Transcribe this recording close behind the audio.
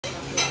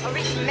a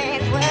rich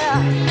man's world.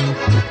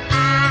 I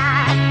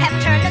have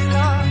turned the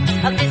soul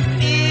of this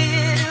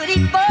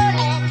beautiful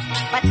land,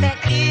 but that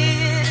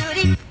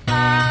beauty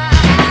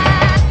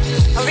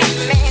a rich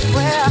man's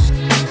world.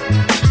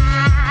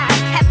 I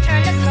have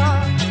turned the soul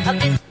of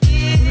this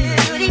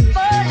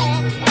beautiful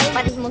land,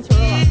 but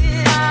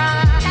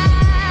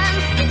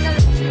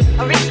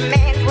a rich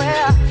man's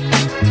world.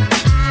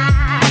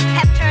 I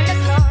have turned the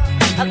soul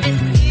of this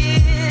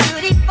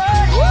beautiful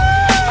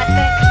land, but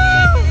that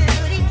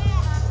beauty.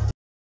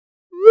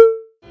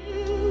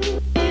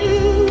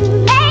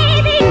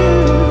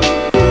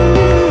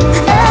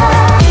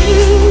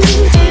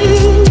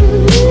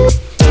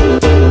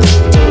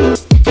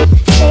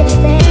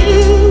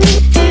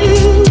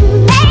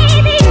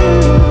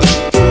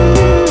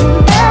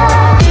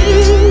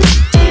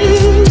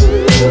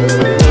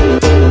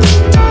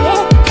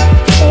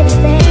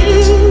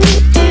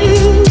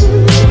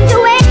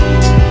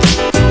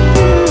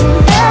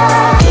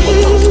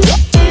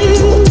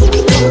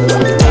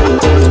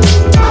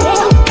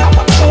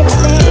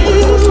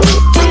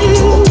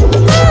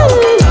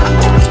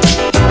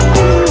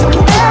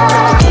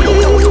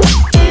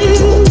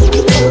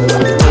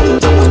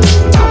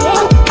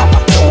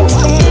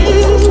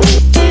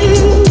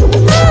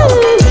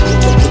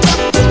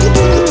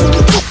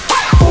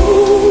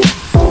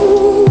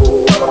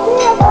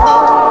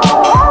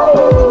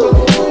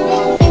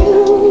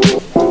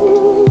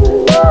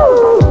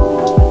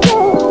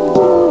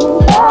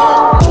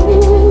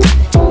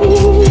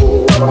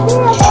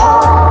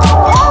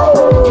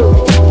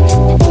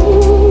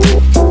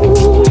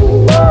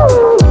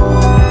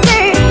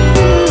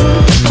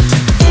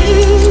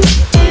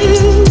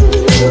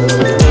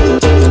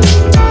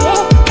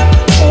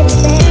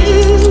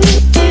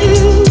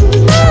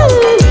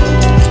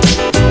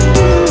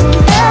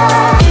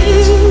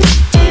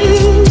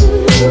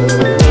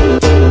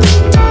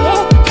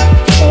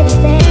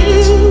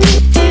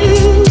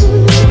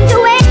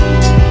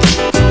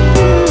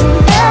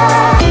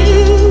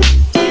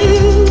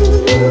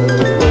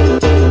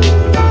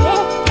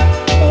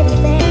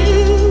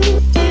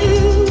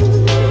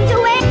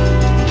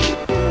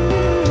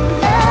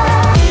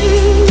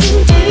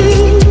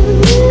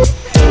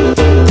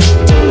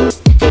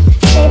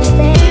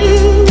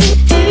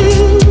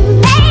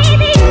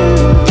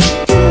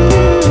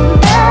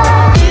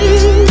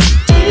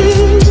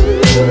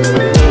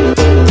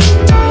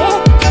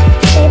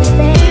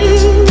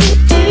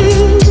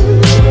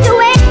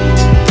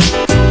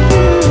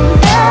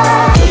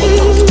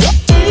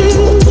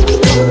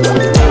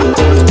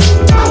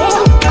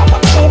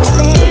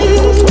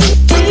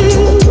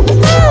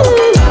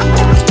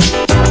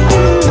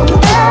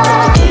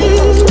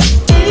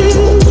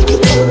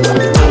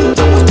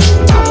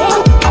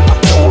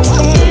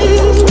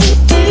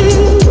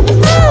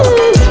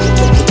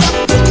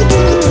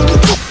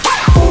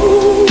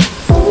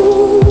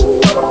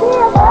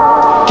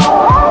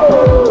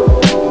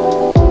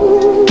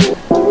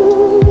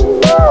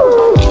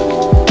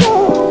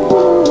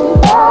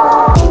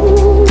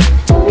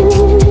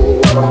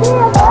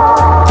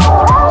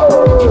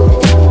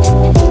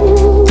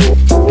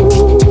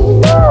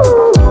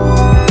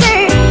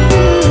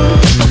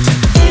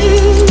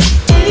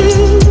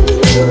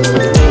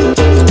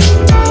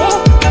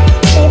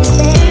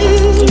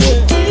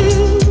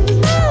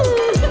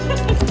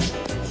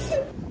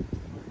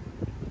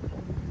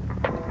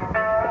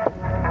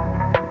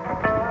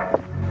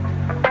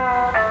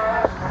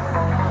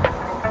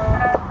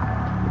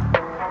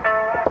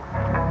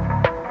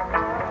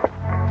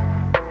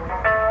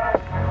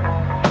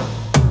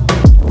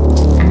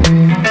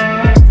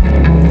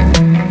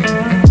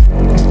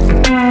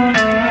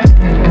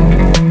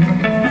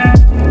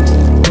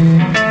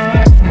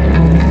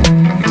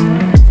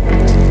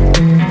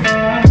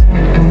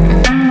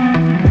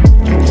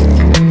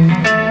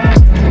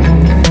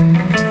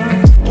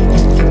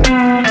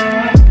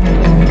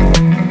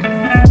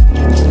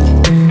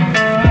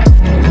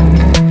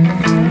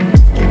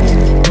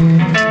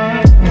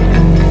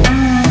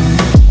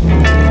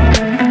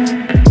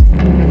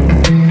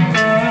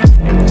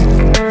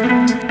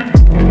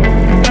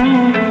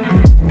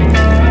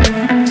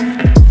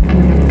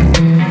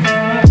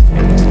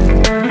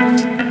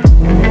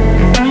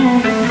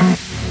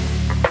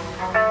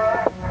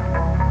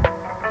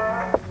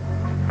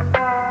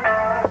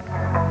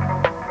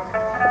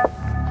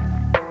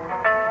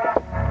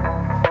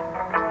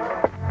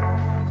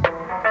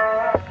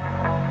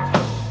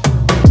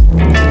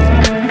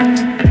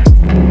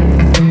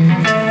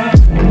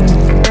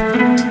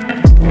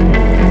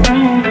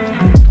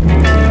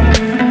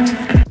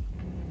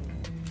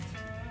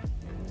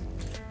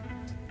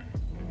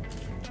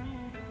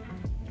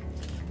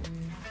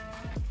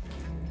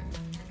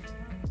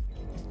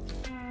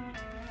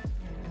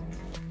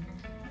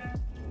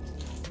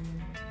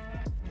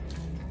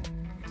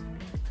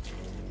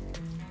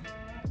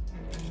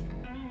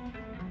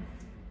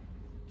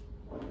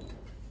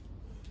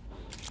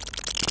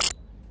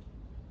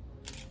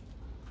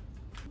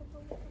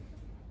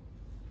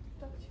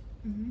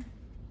 Mhm.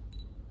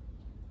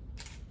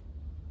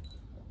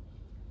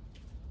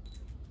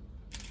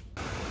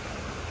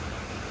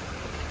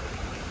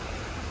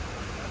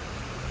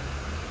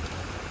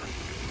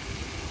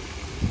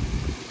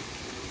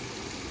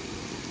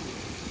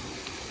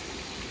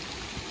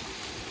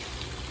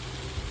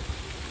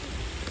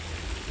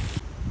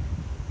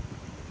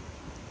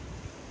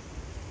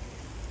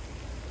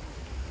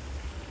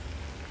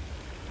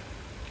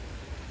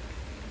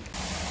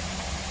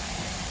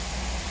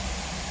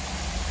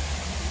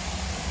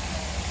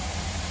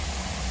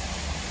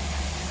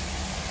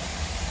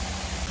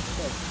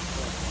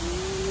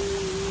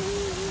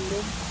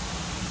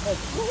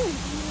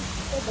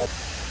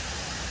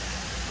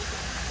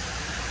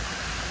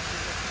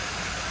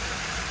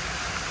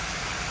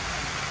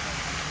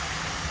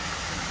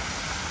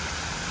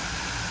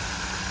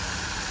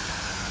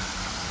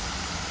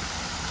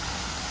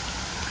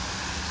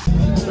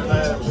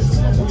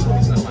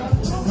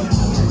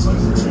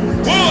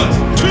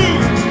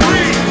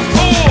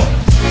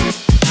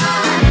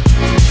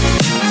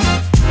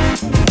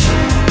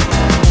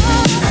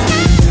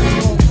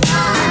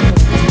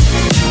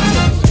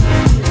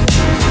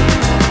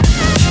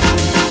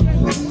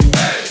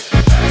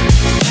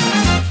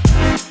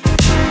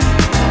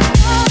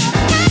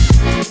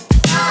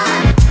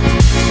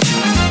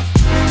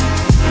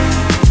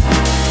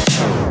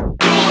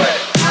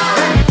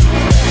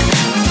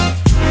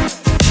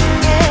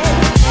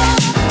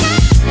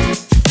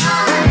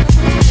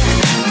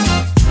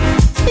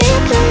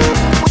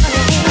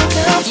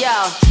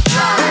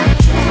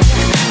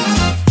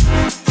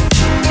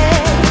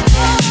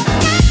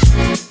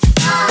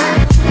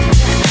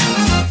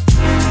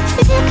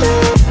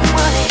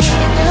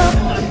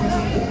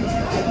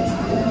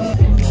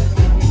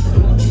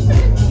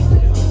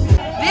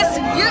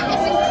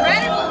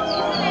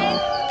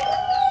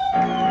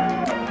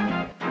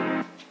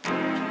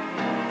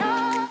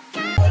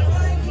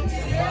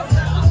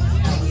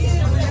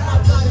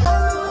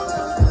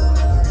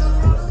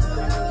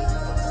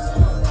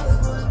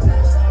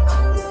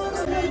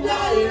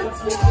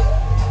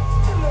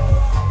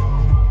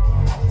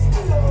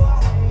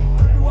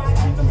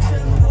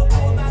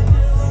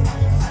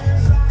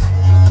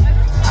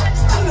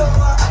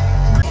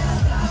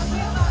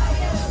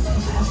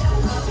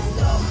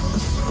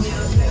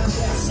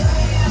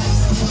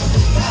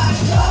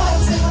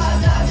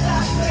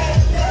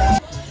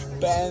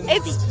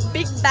 It's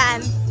Big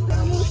Ben.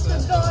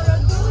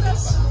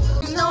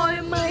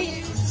 Мною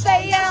мы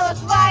стояла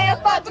твоя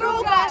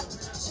подруга,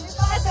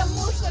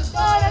 потому что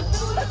Дора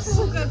дура,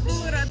 сука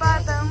дура,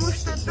 потому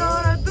что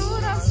Дора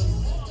дура,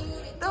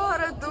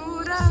 Дора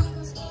дура.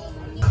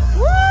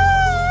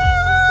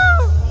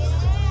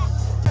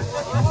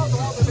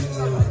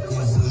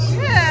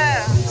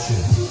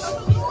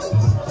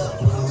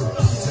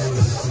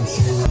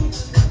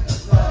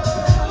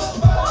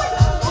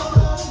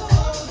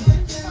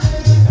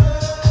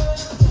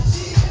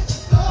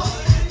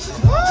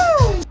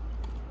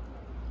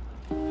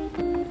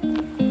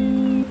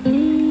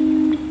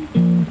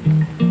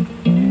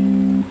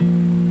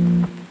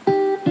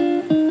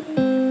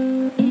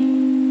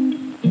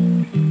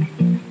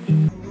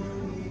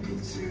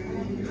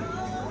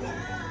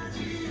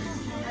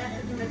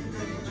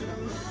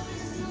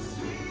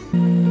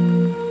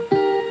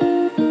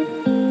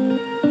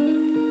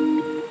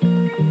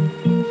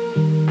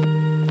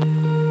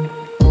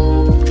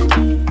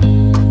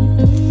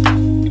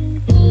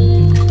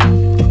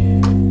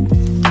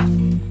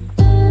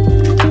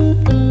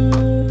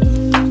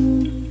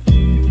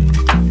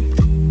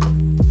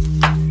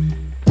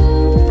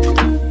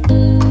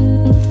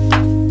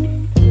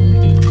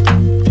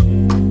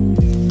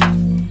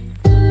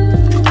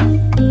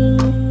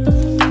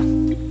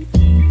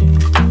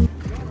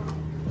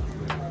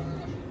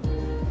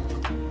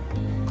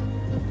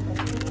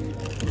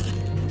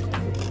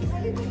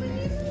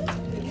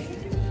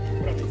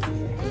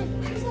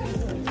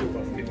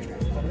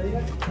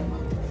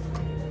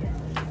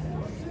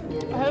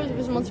 I hope it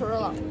was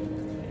mozzarella.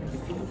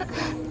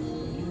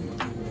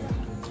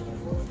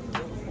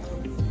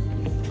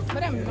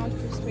 But I'm not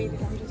frustrated,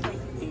 I'm just like,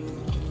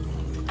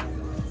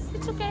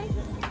 it's okay.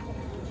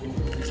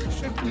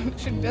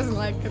 She doesn't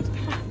like it.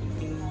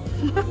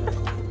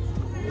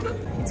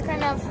 It's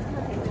kind of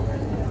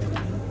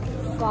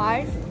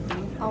 5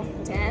 out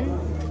of 10.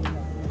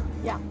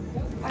 Yeah,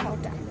 5 out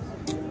of 10.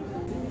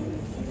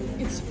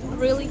 It's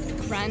really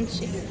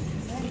crunchy.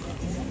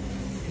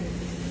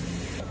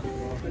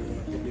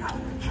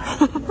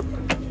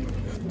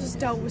 Just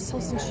dough with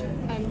sausage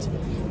and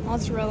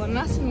mozzarella,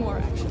 nothing more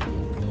actually.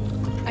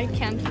 I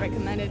can't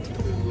recommend it,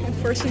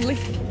 unfortunately.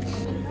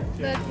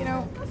 But you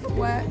know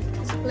what?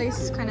 This place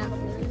is kind of,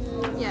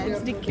 yeah,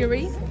 it's the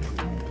curry.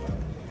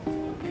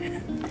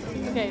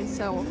 Okay,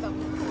 so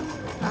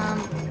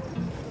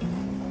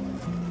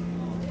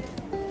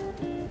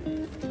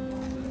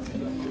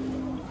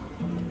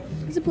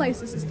the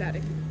place is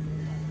aesthetic.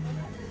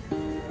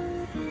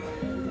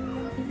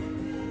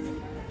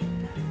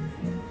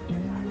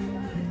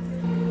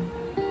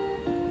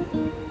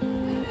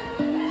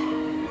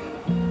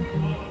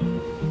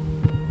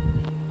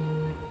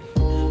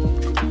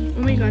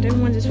 Oh my god, I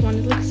want this one.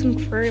 It looks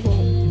incredible.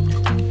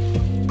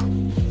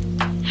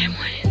 I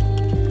want it.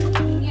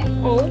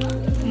 Oh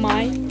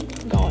my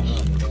gosh.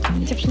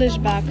 It's a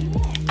flashback.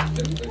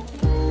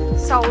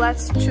 So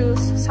let's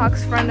choose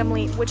socks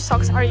randomly. Which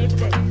socks are you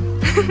today?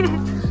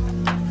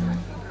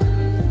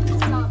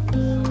 Stop.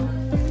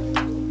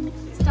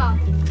 Stop.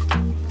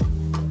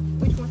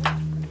 Which one?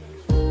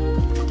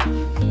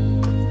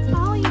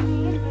 All you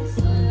need is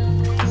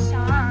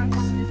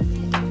socks.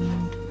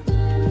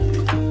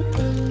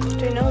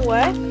 Do you know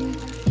what?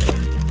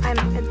 I'm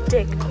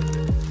addicted to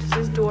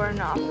this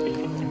doorknob.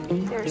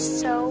 They're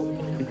so,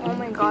 oh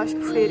my gosh,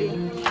 pretty.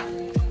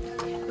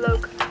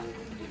 Look.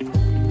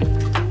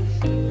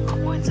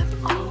 What's up?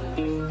 Oh.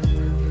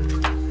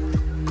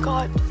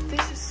 God,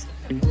 this is,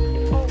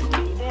 oh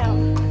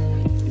damn.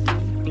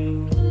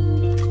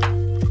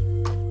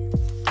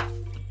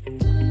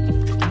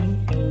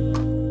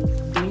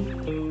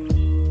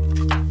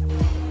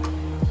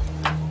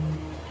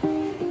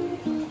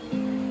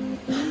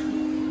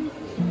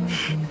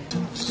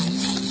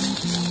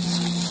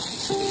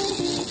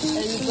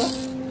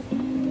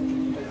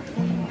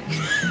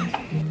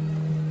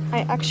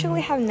 I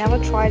actually have never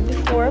tried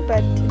before,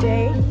 but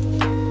today,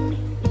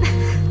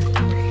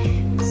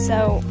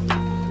 so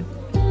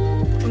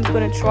I'm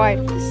gonna try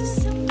it. This is